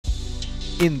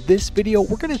In this video,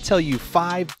 we're going to tell you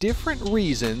 5 different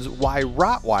reasons why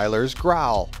Rottweilers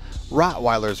growl.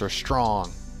 Rottweilers are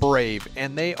strong, brave,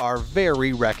 and they are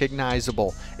very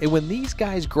recognizable. And when these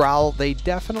guys growl, they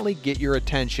definitely get your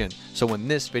attention. So in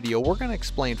this video, we're going to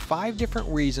explain 5 different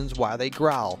reasons why they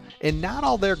growl. And not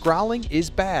all their growling is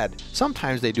bad.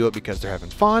 Sometimes they do it because they're having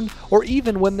fun, or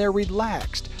even when they're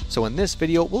relaxed. So in this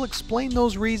video, we'll explain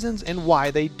those reasons and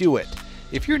why they do it.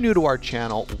 If you're new to our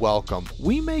channel, welcome.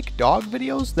 We make dog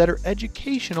videos that are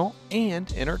educational and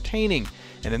entertaining.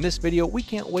 And in this video, we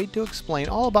can't wait to explain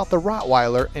all about the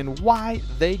Rottweiler and why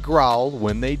they growl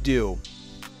when they do.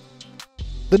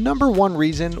 The number one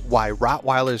reason why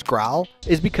Rottweilers growl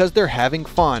is because they're having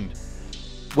fun.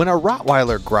 When a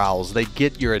Rottweiler growls, they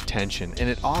get your attention, and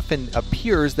it often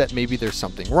appears that maybe there's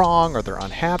something wrong or they're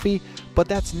unhappy, but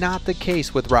that's not the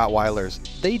case with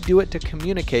Rottweilers. They do it to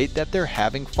communicate that they're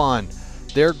having fun.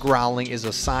 Their growling is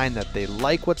a sign that they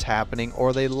like what's happening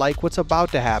or they like what's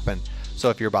about to happen. So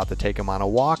if you're about to take them on a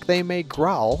walk, they may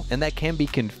growl, and that can be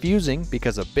confusing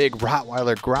because a big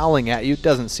Rottweiler growling at you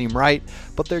doesn't seem right,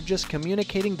 but they're just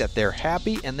communicating that they're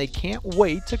happy and they can't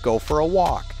wait to go for a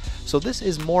walk. So this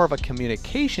is more of a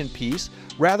communication piece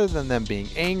rather than them being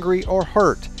angry or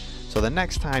hurt. So the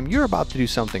next time you're about to do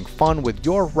something fun with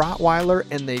your Rottweiler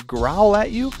and they growl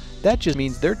at you, that just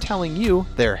means they're telling you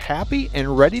they're happy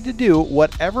and ready to do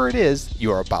whatever it is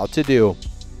you're about to do.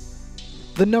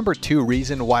 The number 2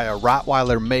 reason why a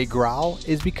Rottweiler may growl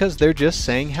is because they're just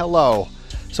saying hello.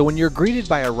 So when you're greeted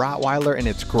by a Rottweiler and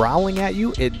it's growling at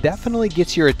you, it definitely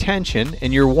gets your attention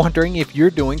and you're wondering if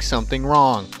you're doing something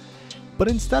wrong. But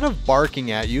instead of barking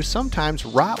at you, sometimes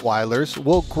Rottweilers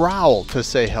will growl to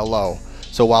say hello.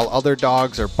 So while other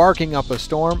dogs are barking up a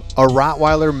storm, a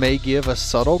Rottweiler may give a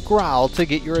subtle growl to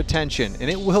get your attention, and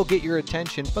it will get your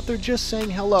attention, but they're just saying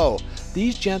hello.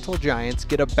 These gentle giants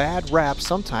get a bad rap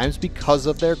sometimes because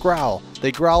of their growl.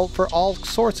 They growl for all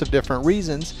sorts of different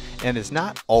reasons, and it's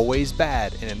not always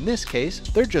bad, and in this case,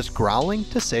 they're just growling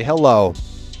to say hello.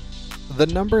 The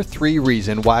number 3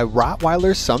 reason why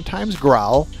Rottweilers sometimes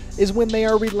growl is when they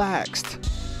are relaxed.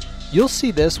 You'll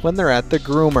see this when they're at the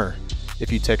groomer.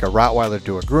 If you take a Rottweiler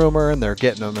to a groomer and they're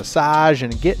getting a massage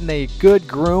and getting a good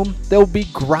groom, they'll be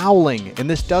growling. And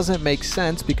this doesn't make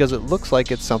sense because it looks like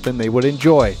it's something they would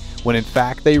enjoy, when in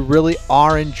fact they really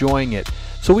are enjoying it.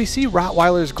 So we see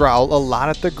Rottweilers growl a lot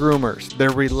at the groomers.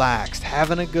 They're relaxed,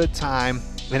 having a good time,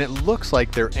 and it looks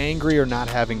like they're angry or not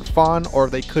having fun, or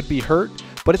they could be hurt,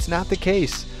 but it's not the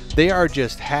case. They are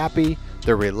just happy.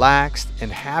 They're relaxed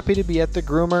and happy to be at the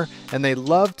groomer, and they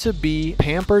love to be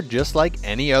pampered just like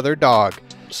any other dog.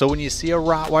 So when you see a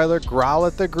Rottweiler growl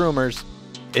at the groomers,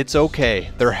 it's okay.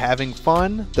 They're having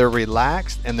fun, they're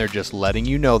relaxed, and they're just letting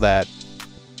you know that.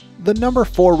 The number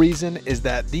 4 reason is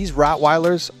that these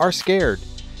Rottweilers are scared.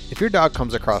 If your dog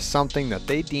comes across something that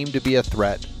they deem to be a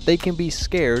threat, they can be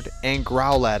scared and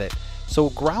growl at it. So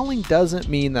growling doesn't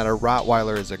mean that a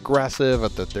Rottweiler is aggressive or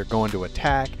that they're going to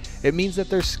attack. It means that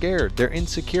they're scared, they're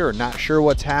insecure, not sure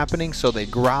what's happening, so they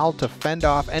growl to fend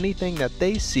off anything that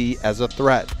they see as a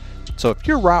threat. So if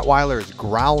your Rottweiler is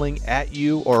growling at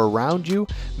you or around you,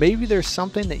 maybe there's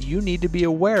something that you need to be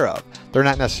aware of. They're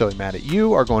not necessarily mad at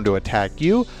you or going to attack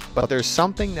you, but there's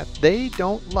something that they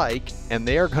don't like and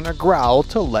they are going to growl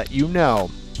to let you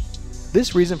know.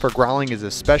 This reason for growling is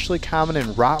especially common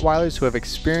in Rottweilers who have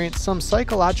experienced some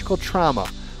psychological trauma,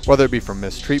 whether it be from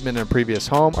mistreatment in a previous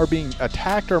home or being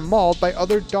attacked or mauled by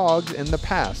other dogs in the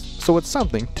past, so it's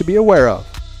something to be aware of.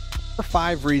 The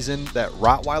 5th reason that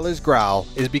Rottweilers growl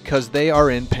is because they are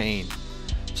in pain.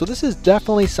 So this is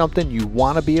definitely something you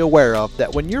want to be aware of,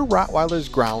 that when your Rottweiler's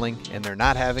growling and they're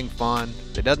not having fun,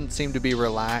 they doesn't seem to be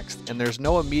relaxed, and there's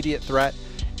no immediate threat,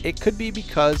 it could be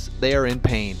because they are in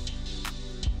pain.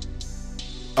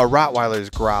 A Rottweiler's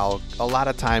growl a lot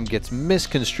of time gets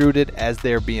misconstrued as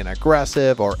they're being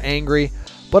aggressive or angry,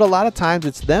 but a lot of times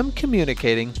it's them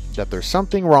communicating that there's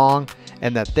something wrong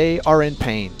and that they are in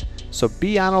pain. So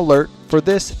be on alert for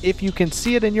this if you can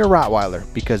see it in your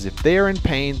Rottweiler, because if they're in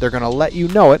pain, they're going to let you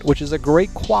know it, which is a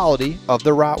great quality of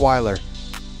the Rottweiler.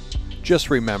 Just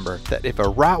remember that if a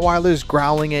Rottweiler's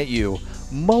growling at you,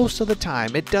 most of the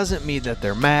time it doesn't mean that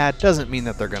they're mad, doesn't mean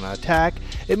that they're going to attack.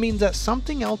 It means that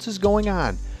something else is going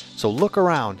on. So look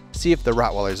around, see if the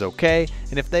Rottweiler is okay,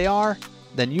 and if they are,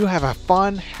 then you have a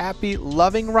fun, happy,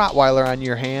 loving Rottweiler on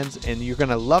your hands, and you're going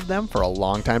to love them for a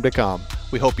long time to come.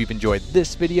 We hope you've enjoyed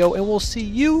this video, and we'll see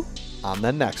you on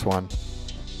the next one.